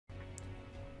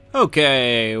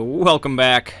Okay, welcome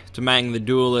back to Mangg the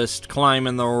Duelyst,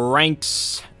 climbing the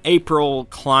ranks. April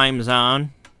climbs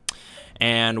on,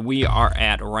 and we are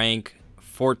at rank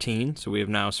 14, so we have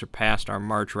now surpassed our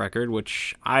March record,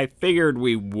 which I figured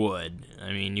we would.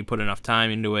 I mean, you put enough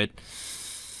time into it,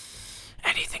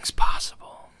 anything's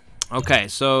possible. Okay,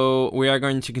 so we are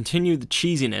going to continue the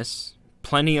cheesiness,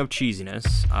 plenty of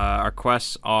cheesiness. Our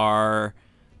quests are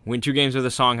win 2 games with the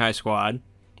Songhai squad.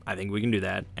 I think we can do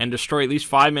that, and destroy at least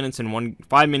 5 minions in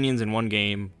one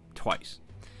game twice.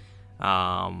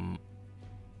 I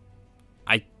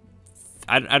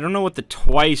don't know what the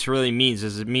twice really means.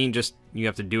 Does it mean just you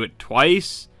have to do it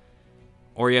twice,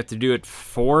 or you have to do it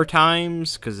 4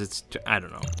 times? Because it's I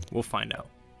don't know. We'll find out.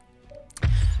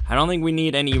 I don't think we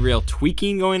need any real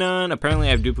tweaking going on. Apparently,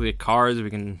 I have duplicate cards.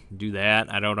 We can do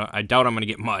that. I doubt I'm gonna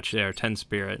get much there. 10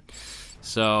 spirit.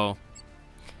 So.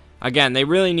 Again, they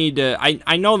really need to...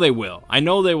 I know they will. I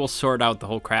know they will sort out the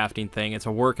whole crafting thing. It's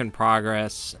a work in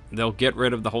progress. They'll get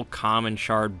rid of the whole common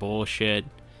shard bullshit.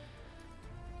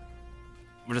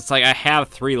 But it's like, I have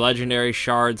 3 legendary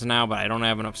shards now, but I don't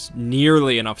have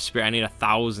nearly enough spirit. I need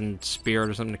 1,000 spirit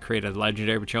or something to create a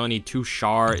legendary, but you only need 2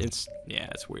 shards. Yeah,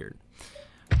 it's weird.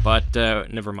 But,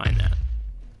 never mind that.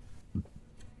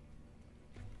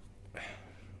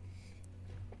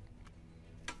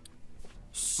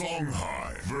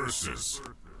 Songhai versus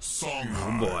Songhai.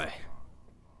 Oh boy.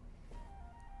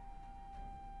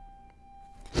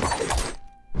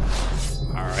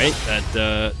 Alright,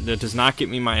 that does not get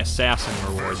me my assassin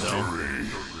reward though.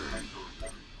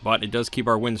 But it does keep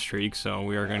our win streak, so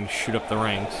we are going to shoot up the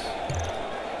ranks.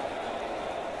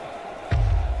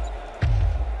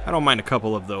 I don't mind a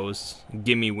couple of those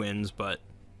gimme wins, but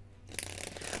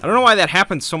I don't know why that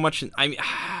happens so much.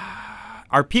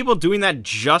 Are people doing that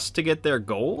just to get their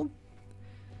gold?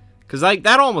 Because like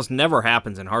that almost never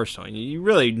happens in Hearthstone. You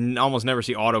really almost never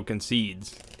see auto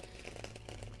concedes.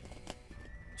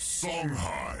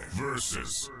 Songhai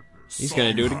versus He's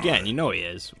gonna do it again. You know he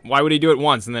is. Why would he do it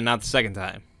once and then not the second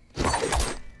time?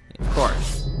 Of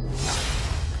course.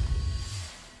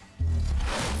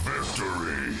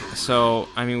 Victory. So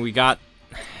I mean, we got.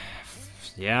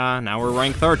 Yeah, now we're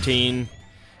rank 13.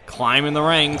 Climbing the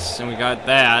ranks, and we got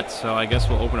that, so I guess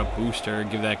we'll open a booster,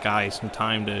 give that guy some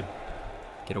time to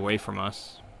get away from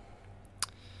us.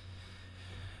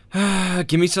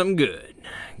 Give me something good.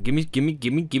 Give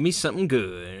me something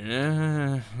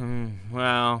good.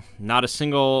 Well, not a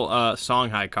single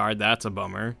Songhai card. That's a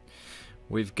bummer.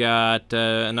 We've got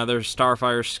another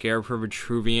Starfire Scarab for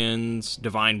Vitruvians,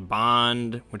 Divine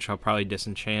Bond, which I'll probably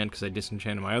disenchant because I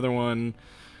disenchanted my other one.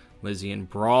 Lysian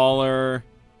Brawler.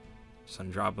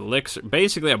 Sundrop Elixir.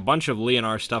 Basically a bunch of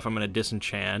Leonard stuff I'm going to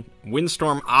disenchant.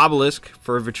 Windstorm Obelisk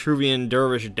for a Vitruvian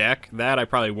Dervish deck. That I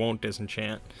probably won't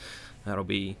disenchant. That'll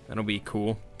be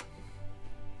cool.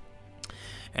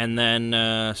 And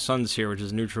then Sun's here, which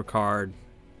is a neutral card.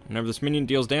 Whenever this minion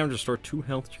deals damage, restore 2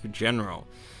 health to your general.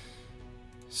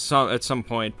 So at some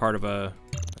point, part of a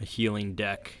healing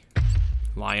deck.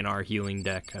 Lionar healing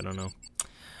deck, I don't know.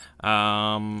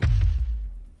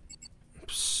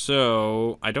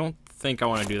 So I don't think I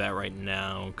want to do that right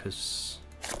now, because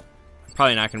I'm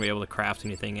probably not going to be able to craft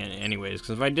anything anyways,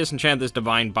 because if I disenchant this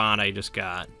Divine Bond I just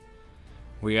got,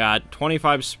 we got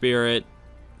 25 spirit,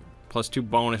 plus 2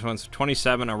 bonus ones,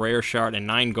 27, a rare shard, and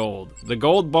 9 gold. The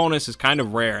gold bonus is kind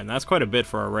of rare, and that's quite a bit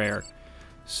for a rare,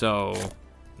 so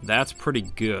that's pretty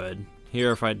good.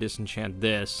 Here, if I disenchant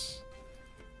this,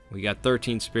 we got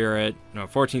 13 spirit, no,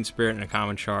 14 spirit, and a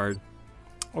common shard.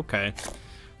 Okay.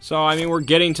 So, I mean, we're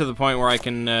getting to the point where I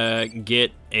can I can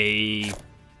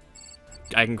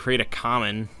create a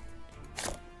common,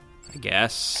 I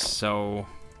guess, so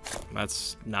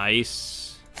that's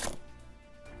nice.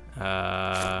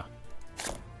 I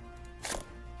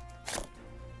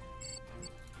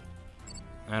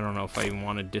don't know if I even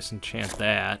want to disenchant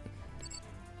that.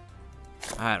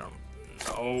 I don't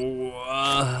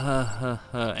know.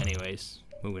 Anyways,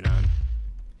 moving on.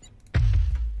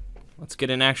 Let's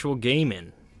get an actual game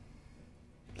in.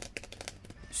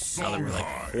 Now that we're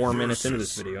like 4 minutes into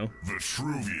this video.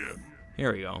 Vitruvian.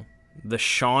 Here we go. The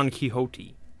Sean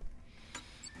Quixote.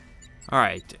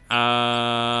 Alright.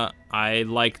 I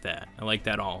like that. I like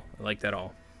that all. I like that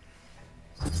all.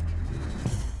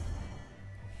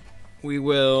 We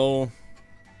will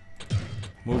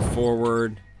move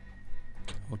forward.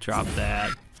 We'll drop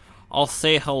that. I'll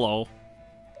say hello.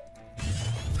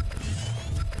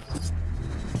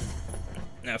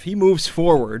 Now, if he moves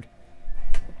forward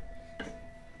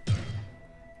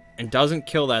and doesn't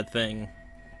kill that thing,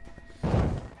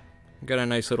 got a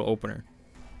nice little opener.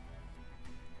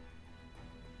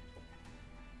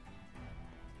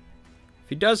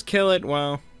 he does kill it,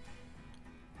 well...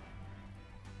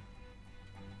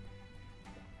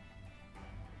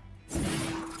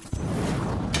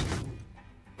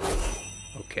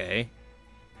 Okay.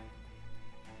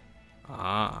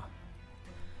 Alright.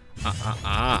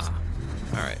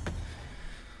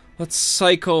 Let's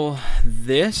cycle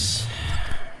this.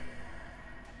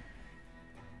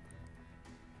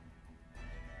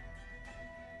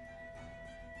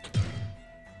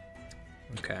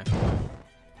 Okay.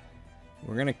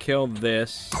 We're gonna kill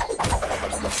this.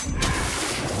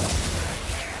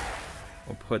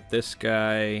 We'll put this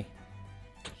guy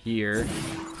here.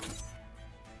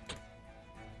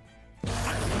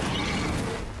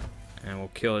 And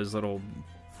we'll kill his little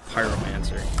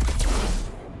pyromancer.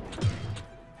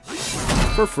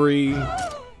 For free.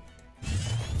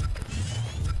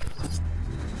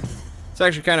 It's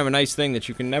actually kind of a nice thing that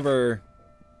you can never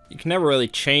really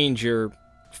change your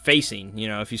facing. You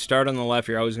know, if you start on the left,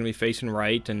 you're always going to be facing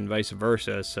right and vice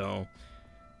versa, so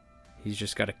he's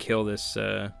just got to kill this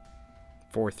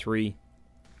 4-3.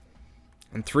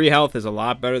 And 3 health is a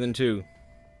lot better than 2.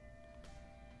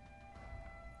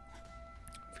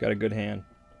 He's got a good hand.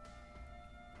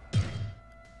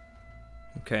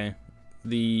 Okay.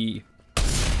 The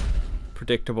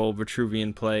predictable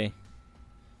Vitruvian play.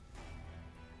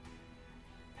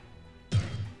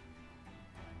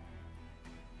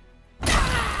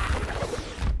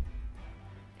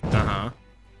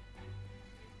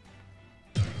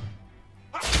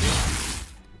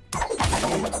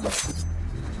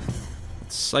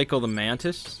 Cycle the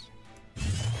Mantis.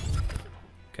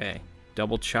 Okay.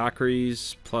 Double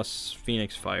Chakras plus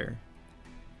Phoenix Fire.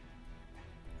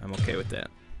 I'm okay with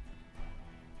that.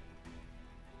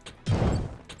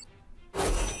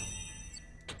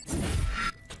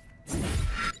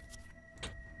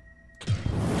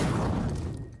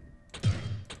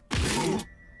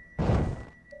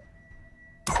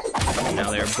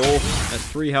 Now they're both at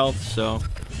 3 health, so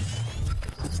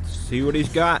let's see what he's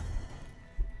got.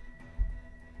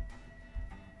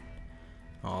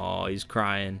 Oh, he's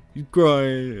crying. He's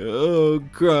crying. Oh,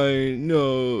 crying.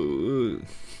 No.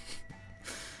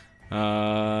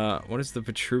 What is the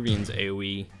Vitruvian's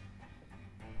AoE?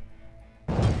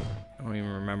 I don't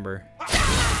even remember.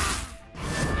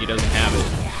 He doesn't have it.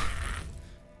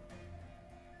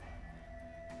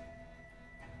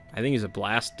 I think he's a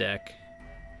blast deck.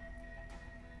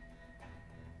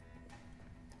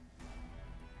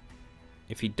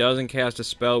 If he doesn't cast a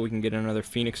spell, we can get another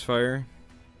Phoenix Fire.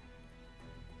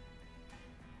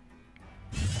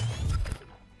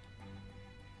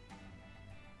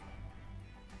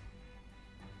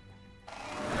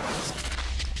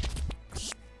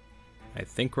 I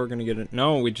think we're gonna get it.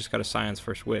 No, we just got a Scion's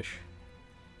First Wish.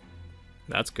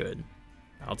 That's good.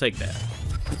 I'll take that.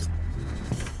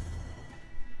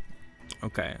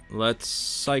 Okay, let's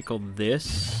cycle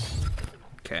this.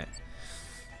 Okay.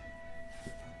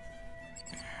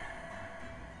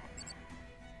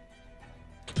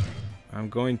 I'm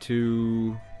going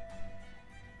to...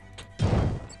 We're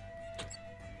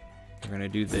gonna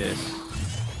do this.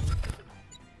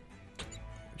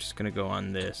 I'm just gonna go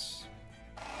on this.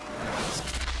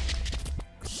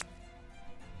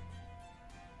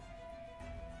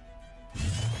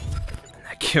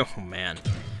 Oh man.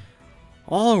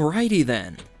 Alrighty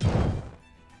then.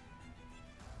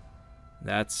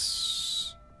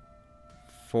 That's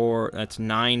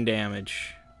 9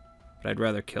 damage. But I'd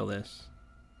rather kill this.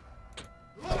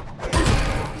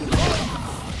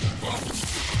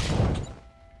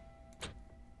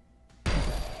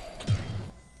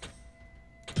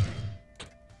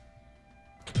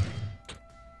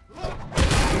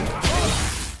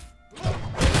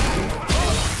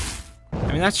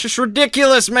 I mean, that's just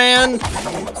ridiculous, man!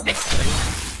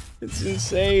 It's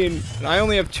insane. And I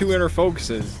only have 2 inner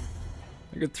focuses.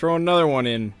 I could throw another one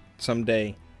in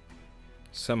someday.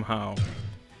 Somehow. So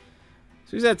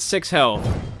he's at 6 health.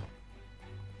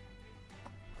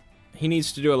 He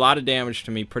needs to do a lot of damage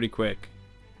to me pretty quick.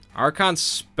 Archon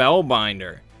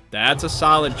Spellbinder. That's a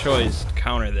solid choice to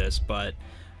counter this, but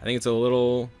I think it's a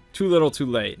little too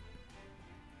late.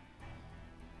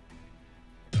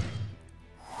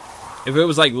 If it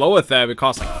was like Loetheb, it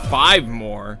cost like 5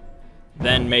 more,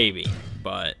 then maybe,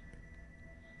 but...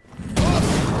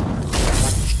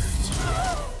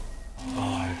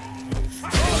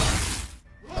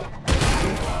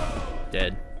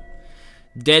 Dead.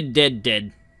 Dead, dead,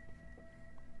 dead.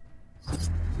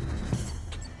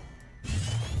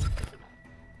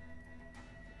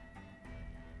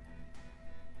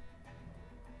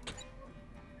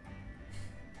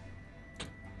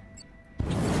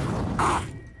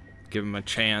 Give him a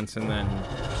chance and then...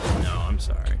 No, I'm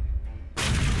sorry.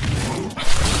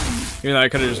 Even though I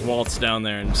could have just waltzed down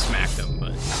there and smacked him,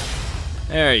 but...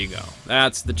 There you go.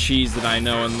 That's the cheese that I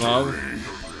know and love.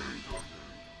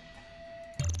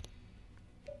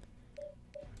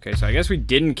 Okay, so I guess we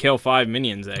didn't kill 5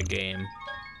 minions that game.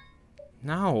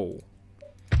 No.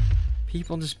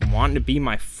 People just wanting to be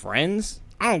my friends?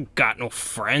 I don't got no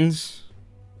friends.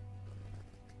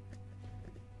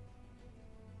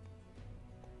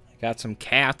 I got some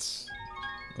cats.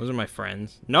 Those are my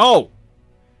friends. No!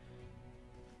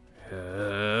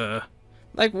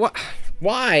 Like, what?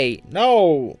 Why?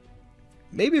 No!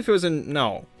 Maybe if it was in...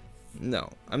 No. No.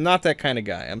 I'm not that kind of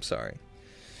guy. I'm sorry.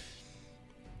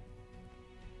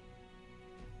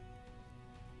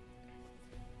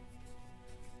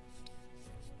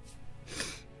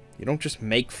 You don't just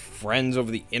make friends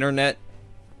over the internet.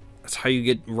 That's how you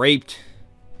get raped.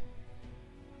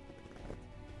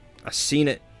 I've seen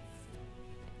it.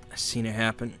 I've seen it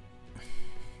happen.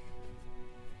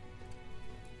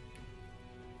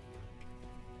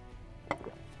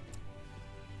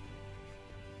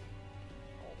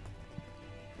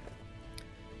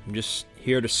 I'm just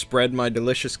here to spread my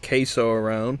delicious queso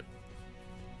around.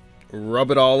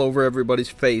 Rub it all over everybody's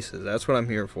faces. That's what I'm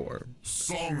here for.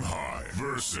 Songhai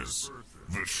versus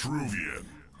Vitruvian.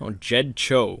 Oh, Jed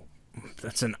Cho.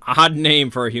 That's an odd name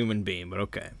for a human being, but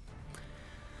okay.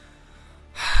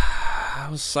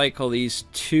 I'll cycle these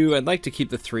 2. I'd like to keep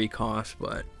the 3 cost,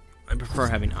 but I prefer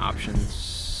having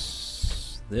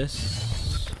options.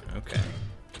 This. Okay.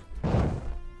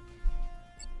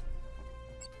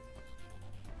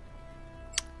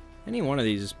 Any one of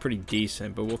these is pretty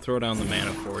decent, but we'll throw down the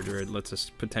Mana Forger. It lets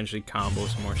us potentially combo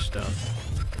some more stuff.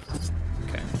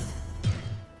 Okay.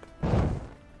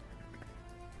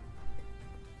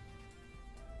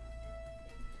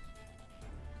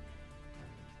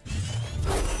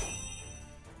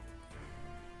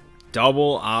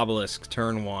 Double Obelisk,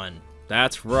 turn 1.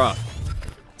 That's rough.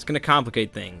 It's gonna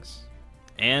complicate things.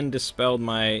 And dispelled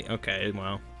my... Okay,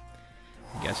 well...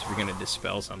 I guess we're gonna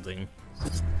dispel something.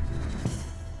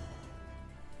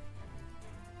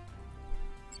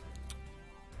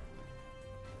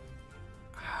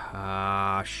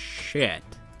 Shit.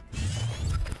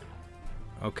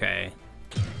 Okay.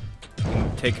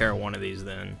 Take care of one of these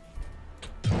then.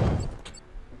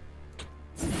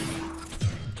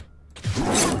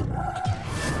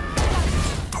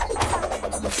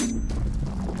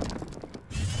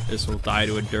 This will die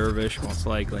to a dervish, most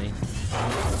likely.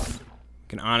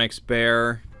 An Onyx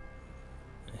Bear.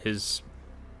 His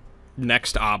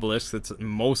next obelisk that's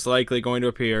most likely going to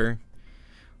appear.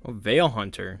 Oh, Veil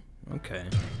Hunter. Okay.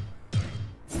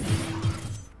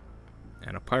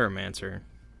 And a Pyromancer.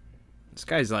 This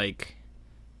guy's like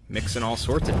mixing all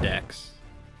sorts of decks.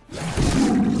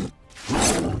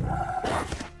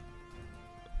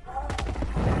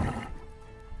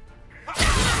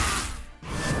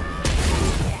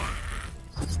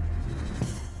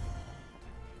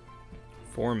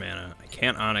 Four mana. I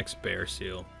can't Onyx Bear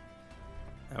Seal.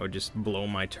 That would just blow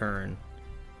my turn.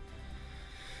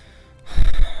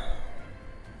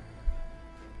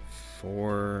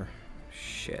 For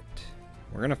shit.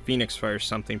 We're gonna Phoenix Fire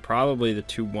something, probably the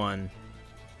 2/1.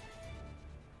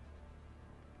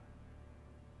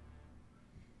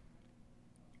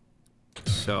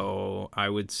 So I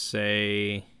would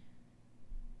say,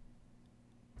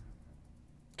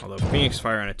 although Phoenix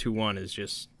Fire on a 2/1 is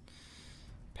just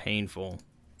painful.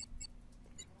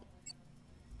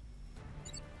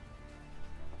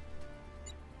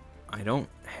 I don't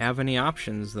have any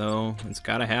options though. It's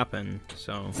gotta happen,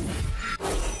 so.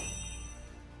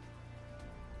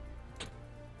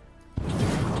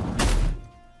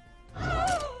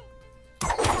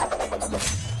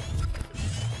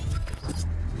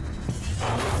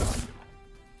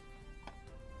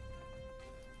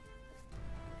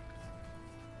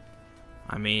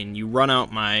 I mean, you run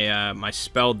out my my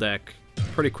spell deck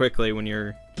pretty quickly when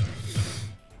you're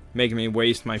making me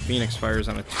waste my Phoenix Fires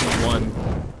on a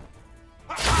 2/1.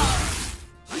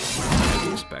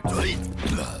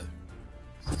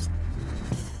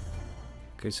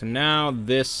 Okay, so now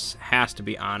this has to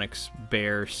be Onyx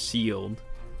Bear sealed.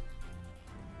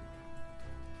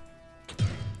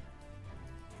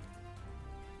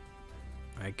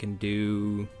 I can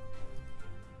do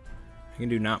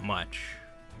not much.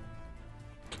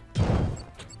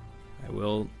 I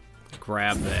will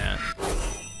grab that.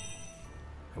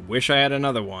 I wish I had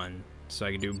another one so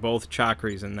I could do both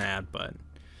Chakras and that, but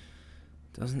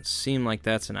doesn't seem like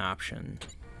that's an option.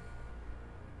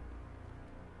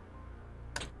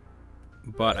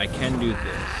 But I can do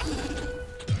this.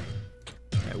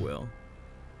 I will.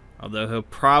 Although he'll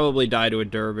probably die to a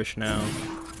dervish now.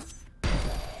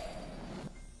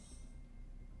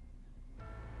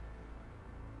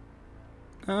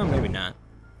 Oh, maybe not.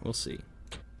 We'll see.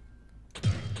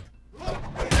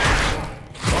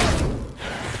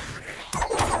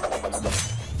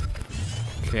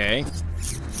 Okay.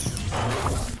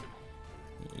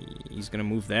 He's gonna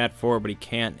move that forward, but he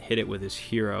can't hit it with his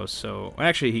hero, so...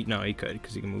 Actually, no, he could,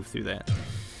 because he can move through that.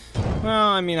 Well,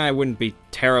 I mean, I wouldn't be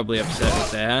terribly upset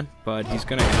with that, but he's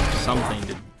gonna have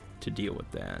something to deal with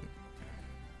that.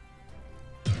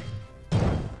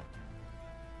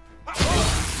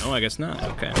 Oh, I guess not.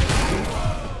 Okay.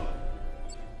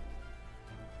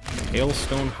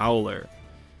 Hailstone Howler.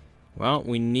 Well,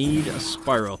 we need a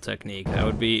spiral technique. That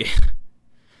would be...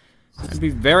 that'd be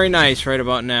very nice right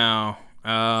about now.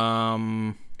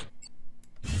 God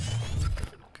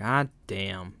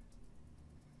damn.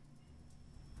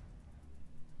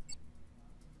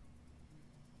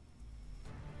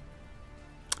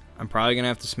 I'm probably gonna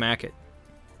have to smack it.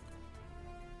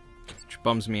 Which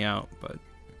bums me out, but...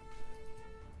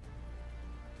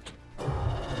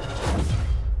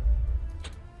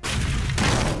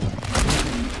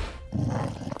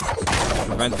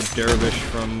 Prevent the dervish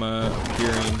from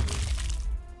appearing.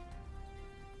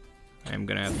 I'm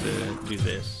gonna have to do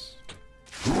this.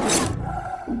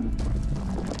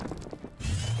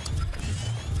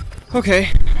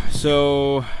 Okay,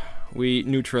 so we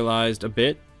neutralized a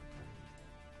bit.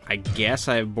 I guess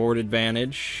I have board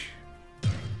advantage.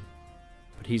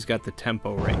 But he's got the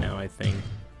tempo right now, I think.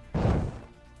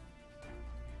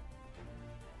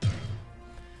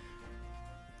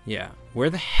 Yeah. Where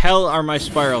the hell are my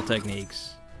spiral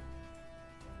techniques?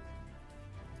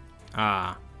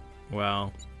 Ah.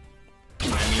 Well.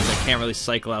 That means I can't really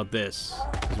cycle out this.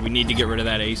 Because we need to get rid of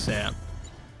that ASAP.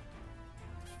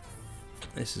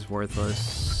 This is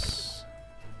worthless.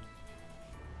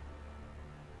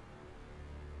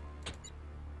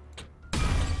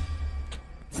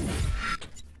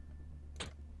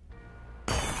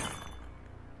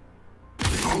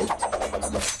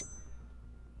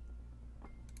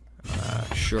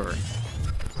 Sure.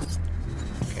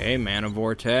 Okay, Mana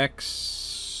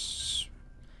Vortex.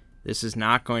 This is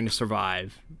not going to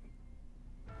survive.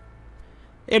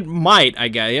 It might, I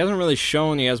guess. He hasn't really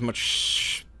shown he has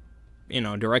much, you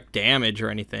know, direct damage or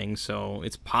anything, so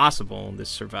it's possible this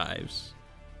survives.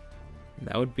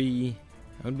 That would be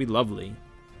lovely.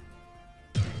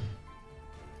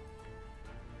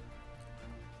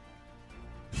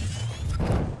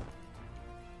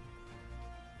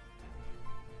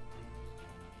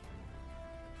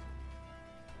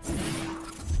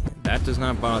 That does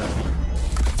not bother me.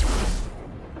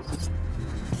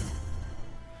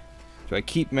 Do I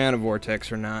keep Mana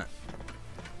Vortex or not?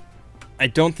 I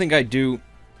don't think I do.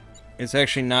 It's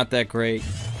actually not that great.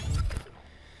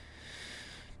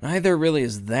 Neither really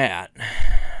is that.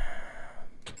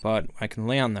 But I can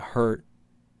lay on the hurt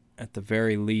at the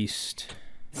very least.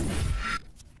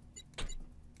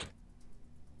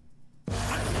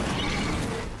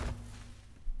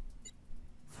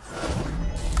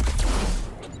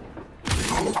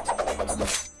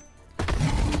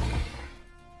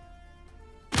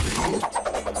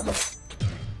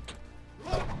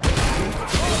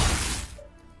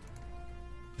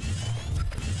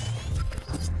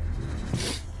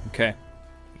 Okay,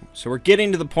 so we're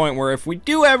getting to the point where if we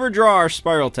do ever draw our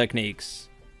spiral techniques,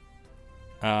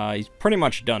 he's pretty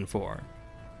much done for.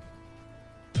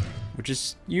 Which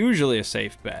is usually a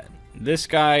safe bet. This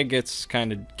guy gets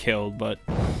kind of killed, but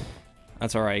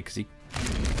that's alright, because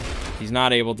he's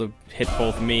not able to hit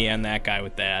both me and that guy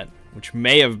with that, which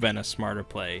may have been a smarter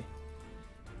play.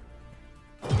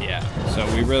 Yeah, so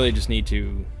we really just need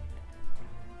to...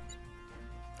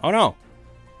 Oh no!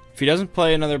 If he doesn't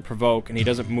play another provoke and he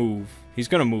doesn't move, he's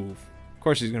gonna move. Of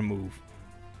course he's gonna move.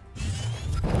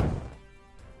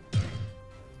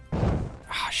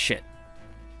 Ah, shit.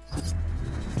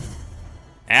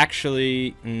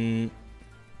 Actually,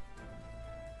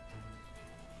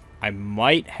 I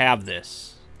might have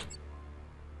this.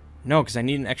 No, because I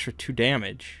need an extra 2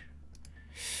 damage.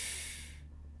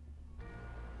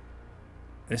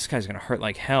 This guy's gonna hurt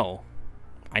like hell.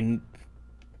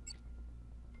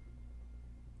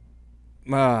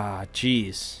 Ah,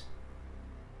 jeez.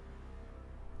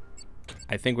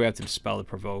 I think we have to dispel the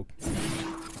provoke.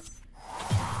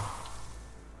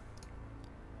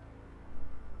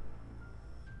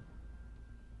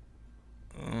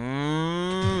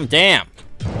 Damn.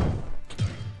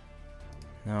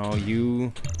 No,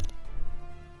 you...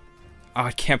 Oh,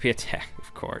 it can't be attacked,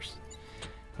 of course.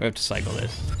 We have to cycle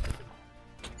this.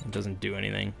 It doesn't do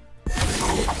anything.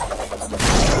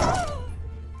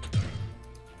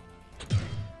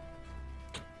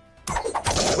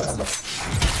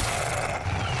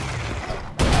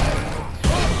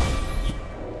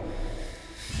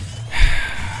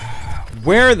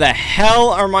 Where the hell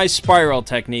are my spiral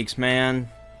techniques, man?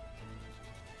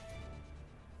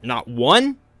 Not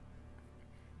one?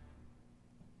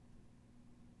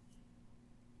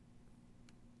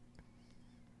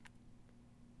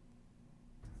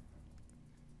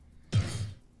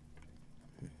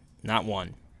 Not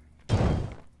one.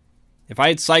 If I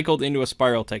had cycled into a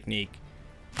spiral technique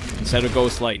instead of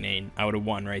Ghost Lightning, I would have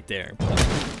won right there. But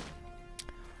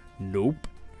nope.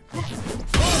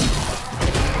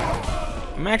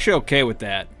 I'm actually okay with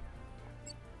that.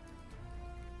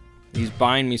 He's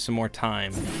buying me some more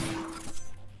time.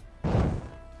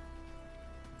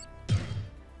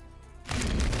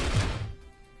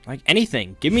 Like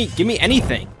anything. Give me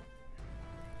anything.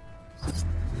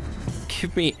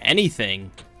 Give me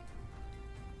anything.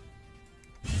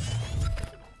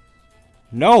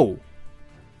 No.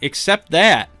 Except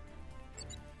that.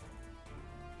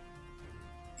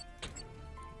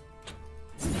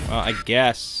 Well, I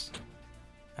guess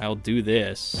I'll do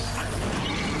this.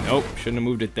 Nope, shouldn't have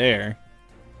moved it there.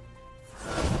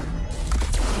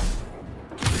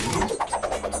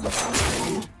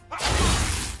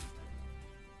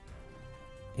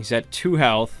 He's at 2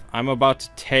 health. I'm about to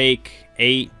take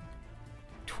 8,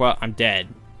 12. I'm dead.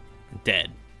 I'm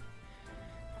dead.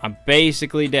 I'm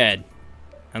basically dead.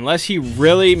 Unless he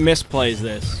really misplays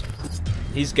this.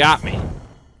 He's got me.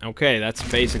 Okay, that's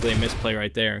basically a misplay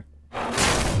right there.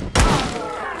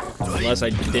 Unless I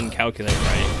didn't calculate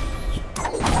right.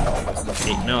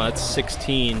 8, no, that's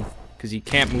 16. Because he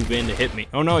can't move in to hit me.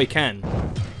 Oh, no, he can.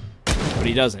 But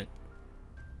he doesn't.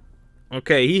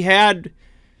 Okay, he had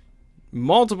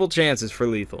multiple chances for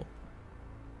lethal.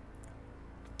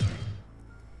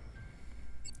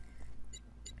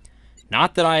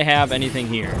 Not that I have anything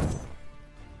here.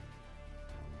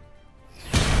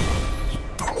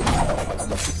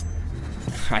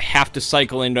 I have to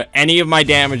cycle into any of my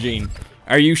damaging.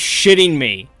 Are you shitting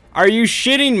me? Are you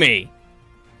shitting me?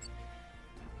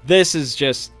 This is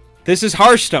just... This is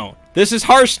Hearthstone. This is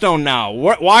Hearthstone now.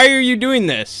 Why are you doing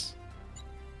this?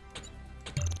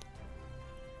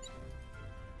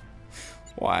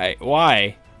 Why?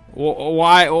 Why?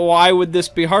 Why would this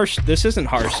be harsh? This isn't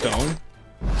Hearthstone.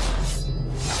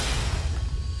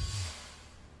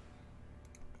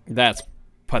 That's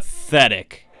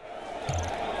pathetic.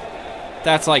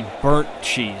 That's like burnt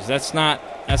cheese. That's not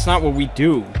what we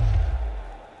do.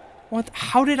 What?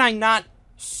 How did I not?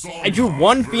 I drew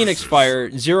 1 Phoenix Fire,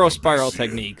 0 spiral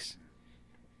techniques.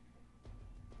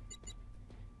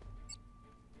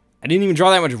 I didn't even draw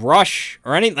that much rush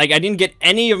or any. Like I didn't get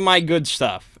any of my good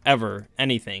stuff ever.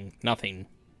 Anything. Nothing.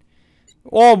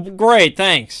 Oh, great.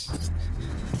 Thanks.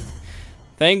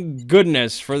 Thank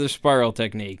goodness for the spiral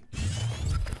technique.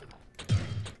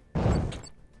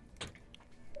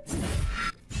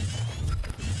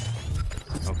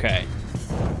 Okay.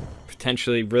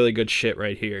 Potentially really good shit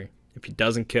right here. If he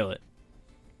doesn't kill it.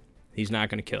 He's not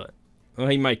going to kill it. Well,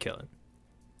 he might kill it.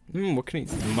 What can he...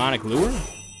 Demonic Lure?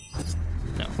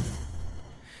 No.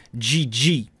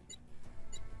 GG.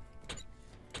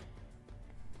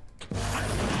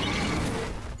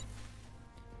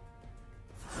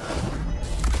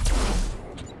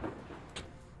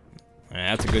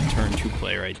 That's a good turn 2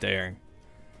 play right there.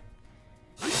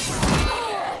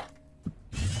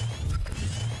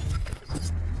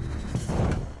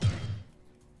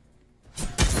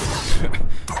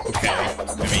 Okay,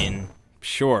 I mean,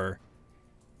 sure.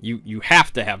 You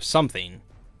have to have something.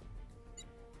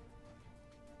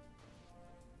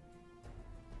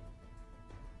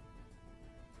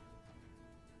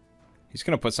 He's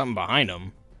gonna put something behind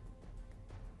him.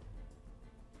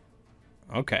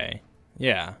 Okay,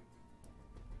 yeah.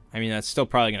 I mean, that's still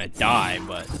probably gonna die,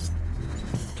 but...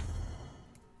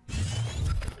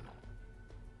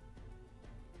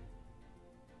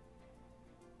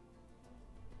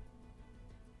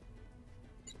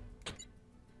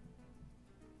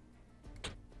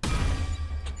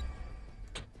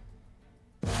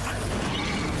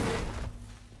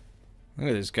 Look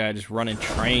at this guy just running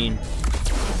train.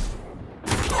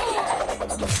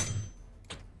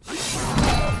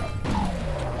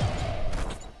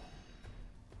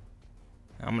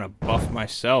 I'm gonna buff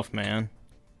myself, man.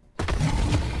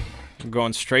 I'm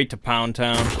going straight to Pound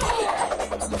Town.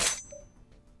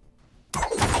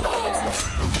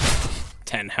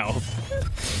 10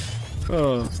 health.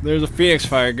 Oh, there's a Phoenix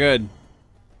Fire, good.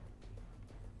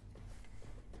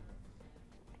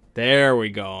 There we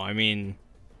go. I mean,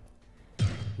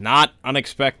 not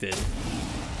unexpected.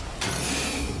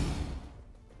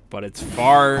 But it's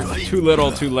far too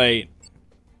little too late.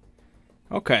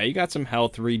 Okay, you got some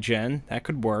health regen. That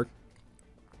could work.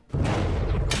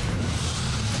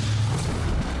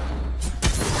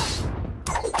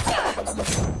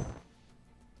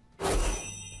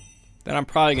 Then I'm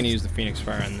probably going to use the Phoenix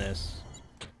Fire on this.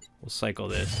 We'll cycle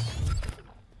this.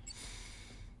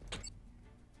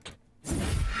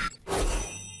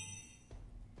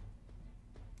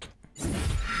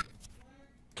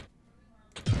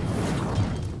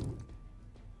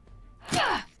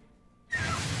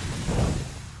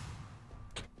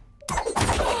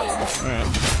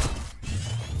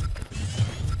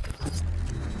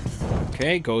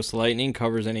 Okay, Ghost Lightning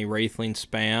covers any Wraithling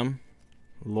spam.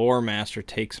 Lore Master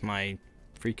takes my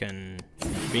freaking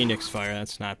Phoenix Fire.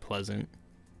 That's not pleasant.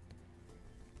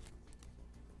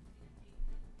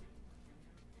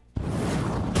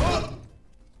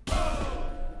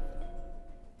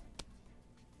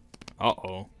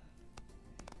 Uh-oh.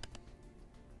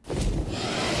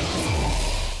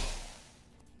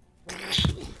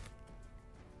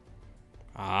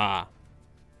 Ah.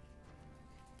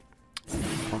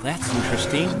 Well, that's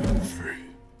interesting.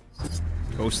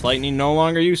 Ghost Lightning no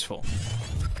longer useful.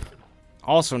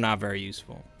 Also not very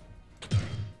useful.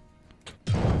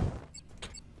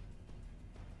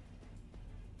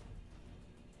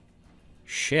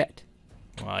 Shit.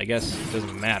 Well, I guess it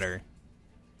doesn't matter.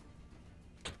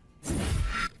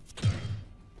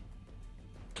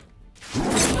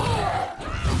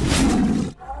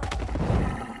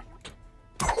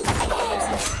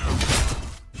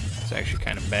 It's actually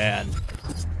kind of bad.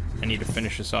 I need to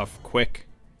finish this off quick.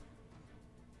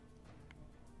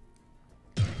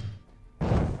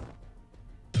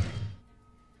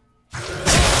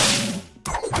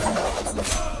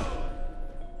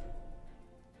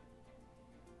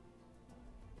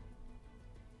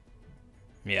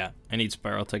 Yeah, I need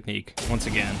Spiral Technique once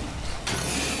again.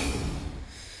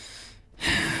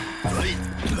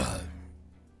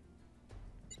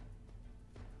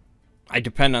 I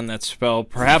depend on that spell,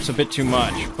 perhaps a bit too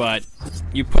much, but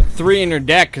you put 3 in your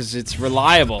deck because it's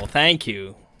reliable. Thank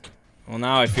you. Well,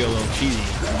 now I feel a little cheesy.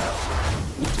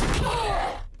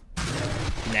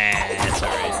 Nah, it's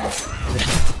alright.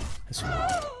 It's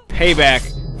payback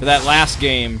for that last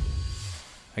game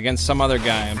against some other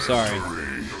guy. I'm sorry.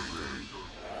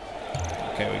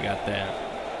 Okay, we got that.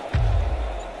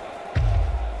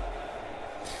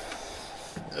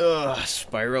 Ugh,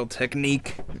 Spiral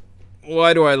Technique.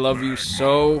 Why do I love you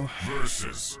so?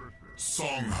 Versus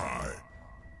Songhai.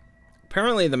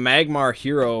 Apparently the Magmar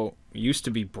hero used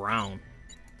to be brown.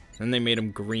 Then they made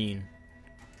him green.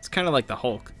 It's kind of like the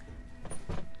Hulk.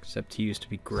 Except he used to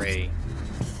be gray.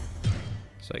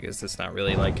 So I guess that's not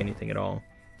really like anything at all.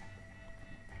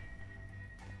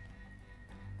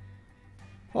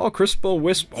 Oh, Crystal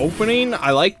Wisp opening?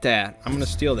 I like that. I'm gonna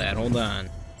steal that. Hold on.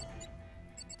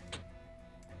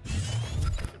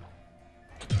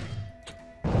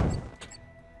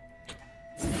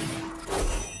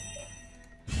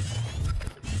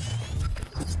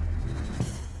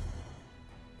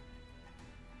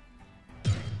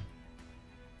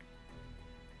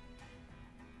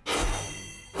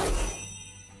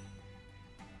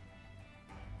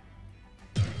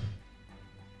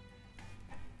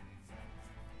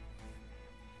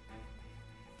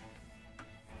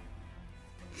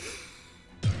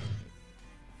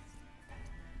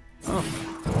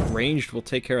 Ranged will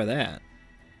take care of that.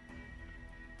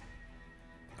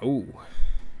 Oh.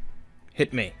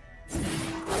 Hit me.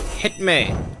 Hit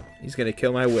me! He's gonna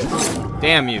kill my whip.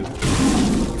 Damn you.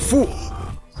 Fool!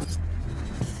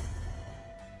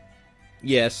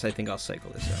 Yes, I think I'll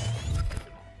cycle this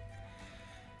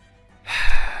out.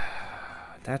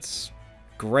 That's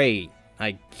great,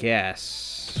 I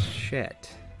guess.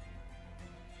 Shit.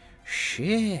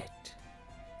 Shit.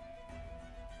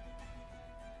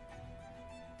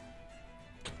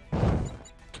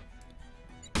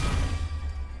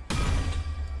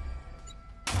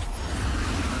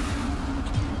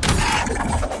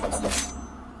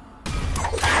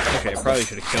 Okay, I probably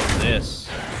should have killed this.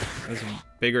 That's a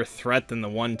bigger threat than the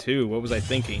 1-2. What was I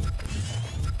thinking?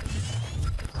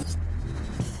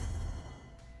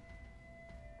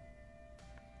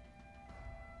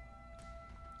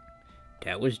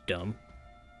 That was dumb.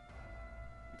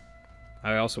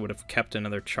 I also would have kept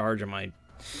another charge on my...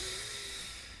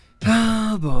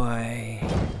 Oh, boy.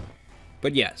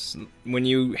 But yes, when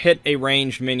you hit a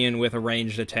ranged minion with a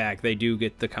ranged attack, they do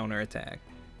get the counter attack.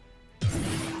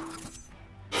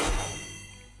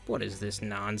 What is this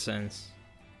nonsense?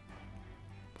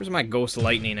 Where's my Ghost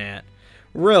Lightning at?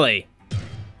 Really?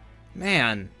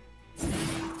 Man.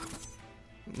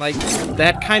 Like,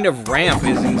 that kind of ramp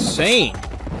is insane.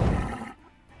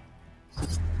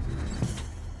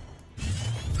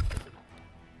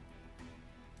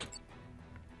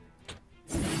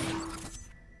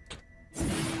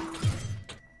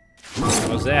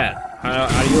 How's that?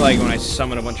 How do you like when I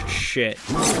summon a bunch of shit?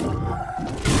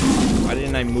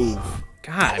 didn't I move?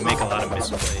 God, I make a lot of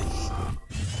misplays.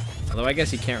 Although I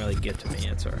guess he can't really get to me.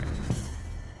 It's alright.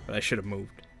 But I should have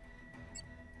moved.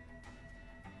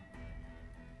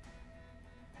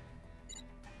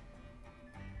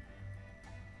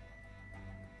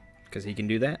 Because he can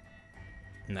do that.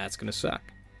 And that's gonna suck.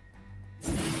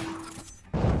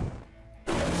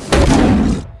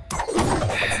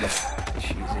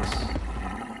 Jesus.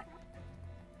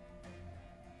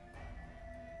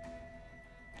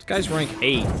 This guy's rank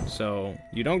 8, so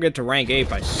you don't get to rank 8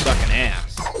 by sucking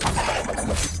ass.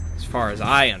 As far as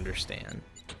I understand.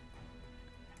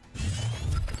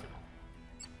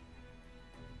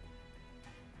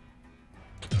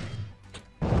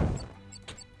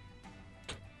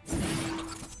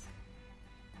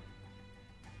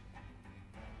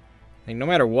 Like, no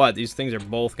matter what, these things are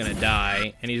both gonna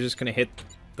die, and he's just gonna hit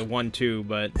the 1-2,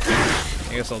 but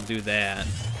I guess I'll do that.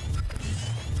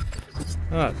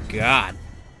 Oh, God.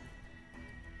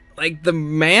 Like, the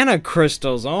mana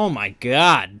crystals, oh my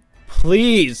God.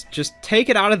 Please, just take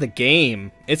it out of the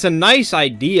game. It's a nice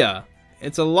idea.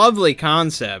 It's a lovely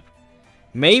concept.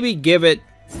 Maybe give it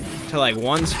to, like,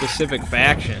 one specific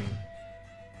faction.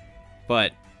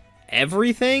 But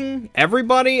everything?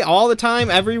 Everybody? All the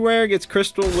time? Everywhere gets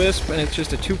Crystal Wisp, and it's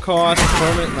just a 2-cost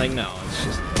permanent? Like, no, it's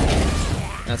just...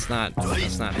 That's not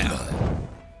happening.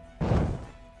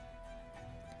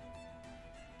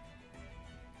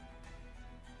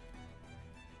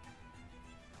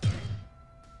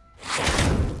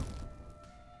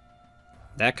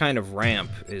 That kind of ramp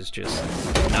is just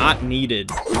not needed.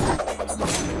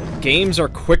 Games are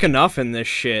quick enough in this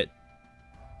shit.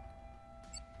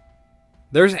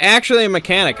 There's actually a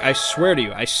mechanic, I swear to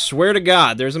you. I swear to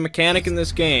God, there's a mechanic in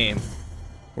this game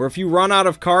where if you run out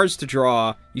of cards to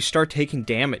draw, you start taking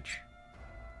damage.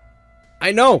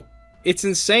 I know. It's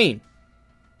insane.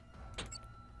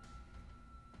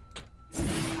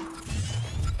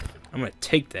 I'm gonna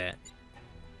take that.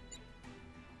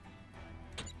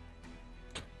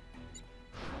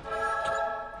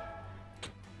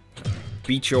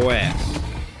 Beat your ass.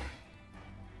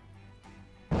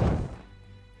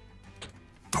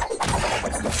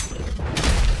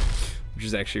 Which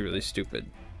is actually really stupid.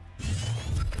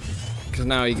 Because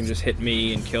now you can just hit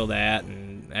me and kill that,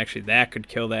 and actually that could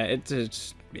kill that.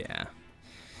 It's yeah.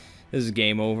 This is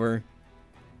game over.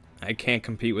 I can't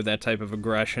compete with that type of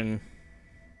aggression.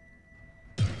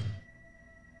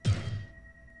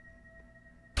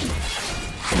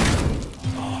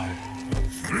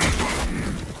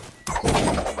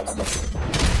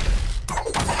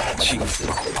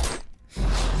 Jesus.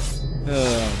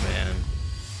 Oh, man.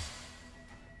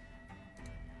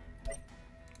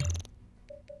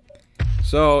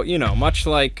 So, you know, much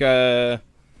like, no,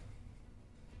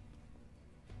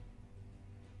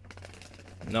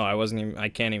 I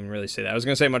can't even really say that. I was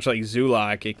gonna say much like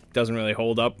Zulak, it doesn't really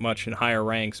hold up much in higher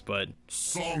ranks, but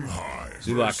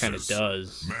Zulak kind of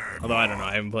does. Although, I don't know,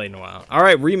 I haven't played in a while.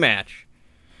 Alright, rematch.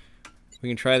 We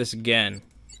can try this again.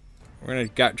 We're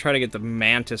gonna try to get the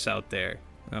Mantis out there.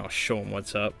 I'll show him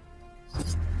what's up.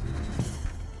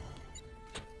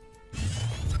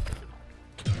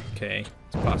 Okay,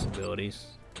 it's possibilities.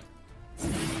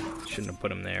 Shouldn't have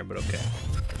put him there, but okay.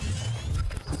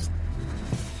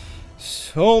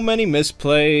 So many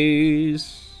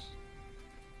misplays.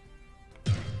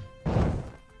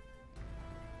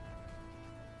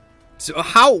 So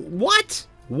how? What?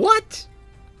 What?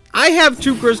 I have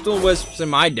 2 Crystal Wisps in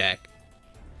my deck.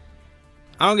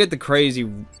 I don't get the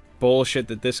crazy bullshit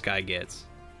that this guy gets.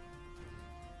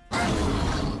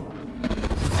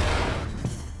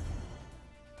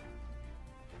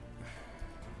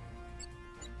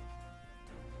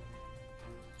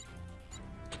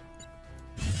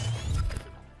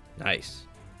 Nice.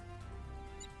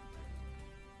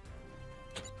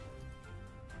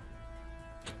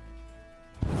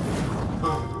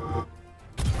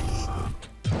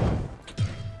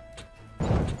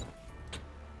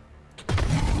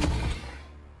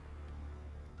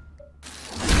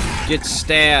 Get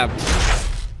stabbed.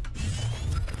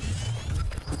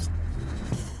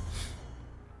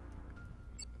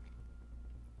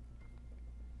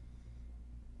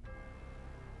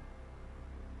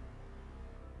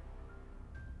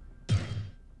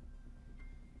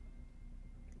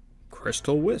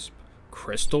 Crystal Wisp.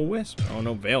 Crystal Wisp. Oh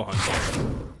no, Veil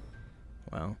Hunter.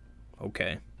 Well,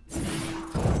 okay.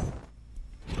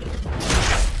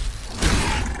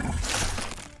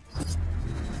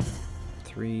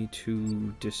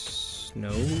 3-2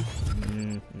 Snow?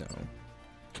 No.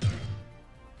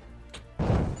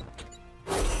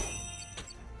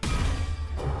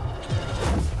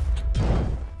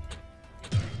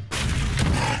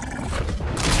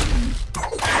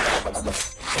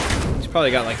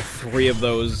 Probably got like 3 of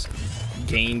those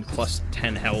gain plus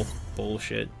 10 health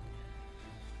bullshit.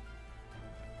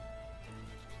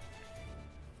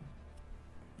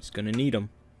 He's gonna need them.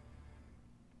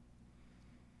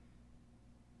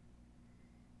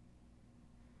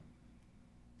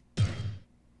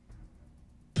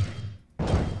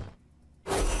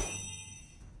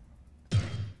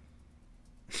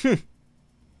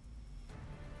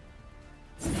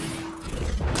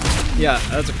 Yeah,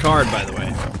 that's a card, by the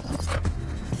way.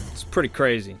 It's pretty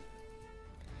crazy.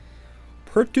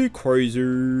 Pretty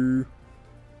crazy.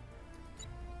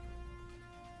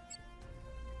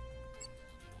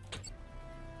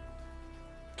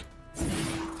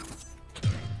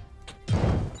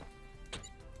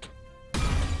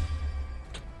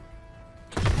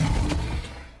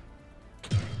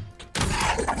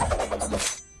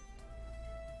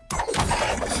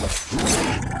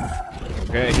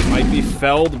 Okay, he might be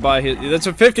felled by his... That's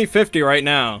a 50-50 right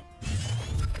now.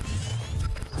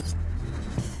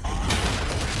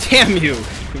 Damn you,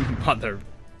 mother...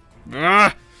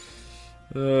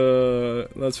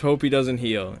 let's hope he doesn't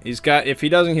heal. He's got... If he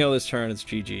doesn't heal this turn, it's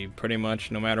GG. Pretty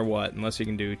much, no matter what. Unless he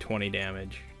can do 20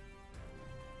 damage.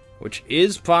 Which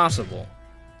is possible.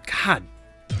 God.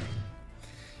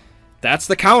 That's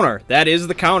the counter. That is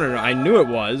the counter. I knew it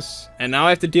was. And now I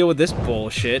have to deal with this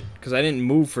bullshit. Because I didn't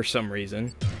move for some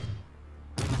reason.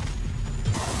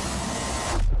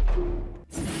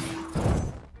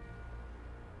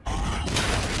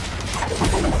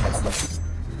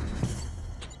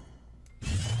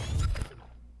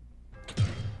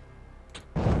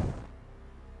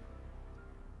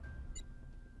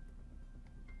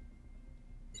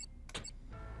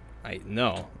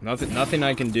 No. Nothing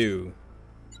I can do.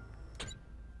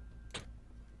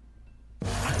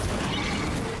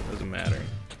 Doesn't matter.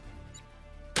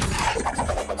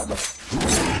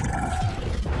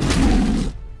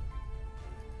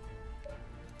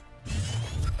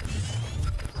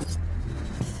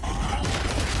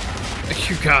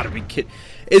 You gotta be kidding.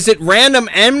 Is it random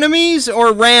enemies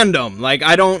or random? Like,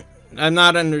 I'm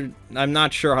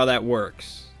not sure how that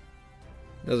works.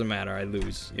 Doesn't matter, I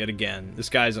lose yet again. This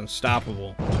guy's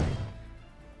unstoppable.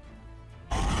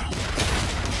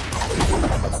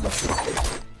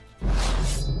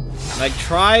 Like,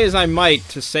 try as I might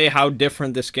to say how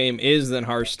different this game is than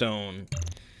Hearthstone.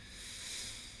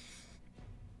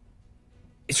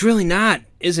 It's really not,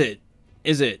 is it?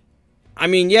 Is it? I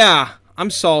mean, yeah, I'm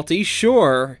salty,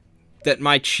 sure, that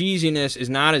my cheesiness is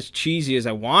not as cheesy as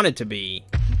I want it to be,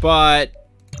 but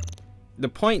the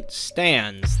point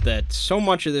stands that so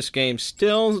much of this game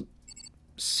still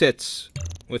sits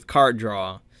with card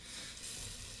draw.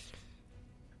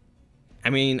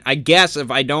 I mean, I guess if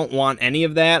I don't want any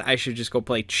of that, I should just go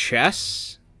play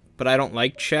chess, but I don't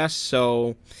like chess,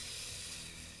 so...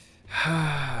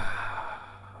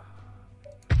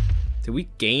 Did we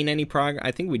gain any progress?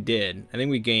 I think we did. I think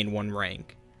we gained 1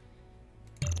 rank.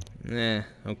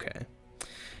 Okay.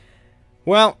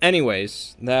 Well,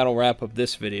 anyways, that'll wrap up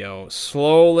this video.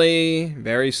 Slowly,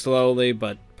 very slowly,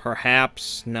 but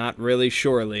perhaps not really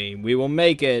surely, we will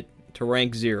make it to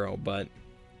rank 0, but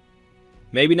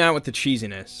maybe not with the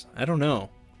cheesiness. I don't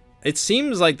know. It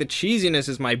seems like the cheesiness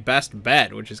is my best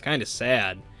bet, which is kind of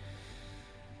sad.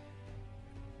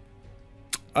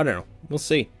 I don't know. We'll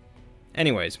see.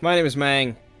 Anyways, my name is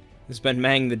Mangg. This has been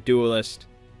Mangg the Duelyst.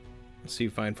 I'll see you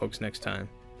fine folks next time.